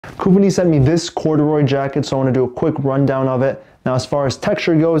Coofandy sent me this corduroy jacket, so I want to do a quick rundown of it. Now, as far as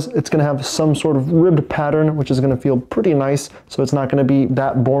texture goes, it's going to have some sort of ribbed pattern, which is going to feel pretty nice, so it's not going to be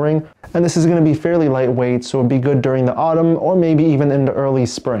that boring. And this is going to be fairly lightweight, so it'd be good during the autumn or maybe even into early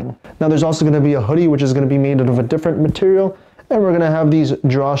spring. Now, there's also going to be a hoodie, which is going to be made out of a different material, and we're going to have these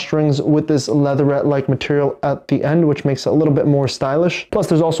drawstrings with this leatherette-like material at the end, which makes it a little bit more stylish. Plus,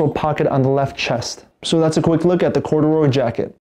 there's also a pocket on the left chest. So that's a quick look at the corduroy jacket.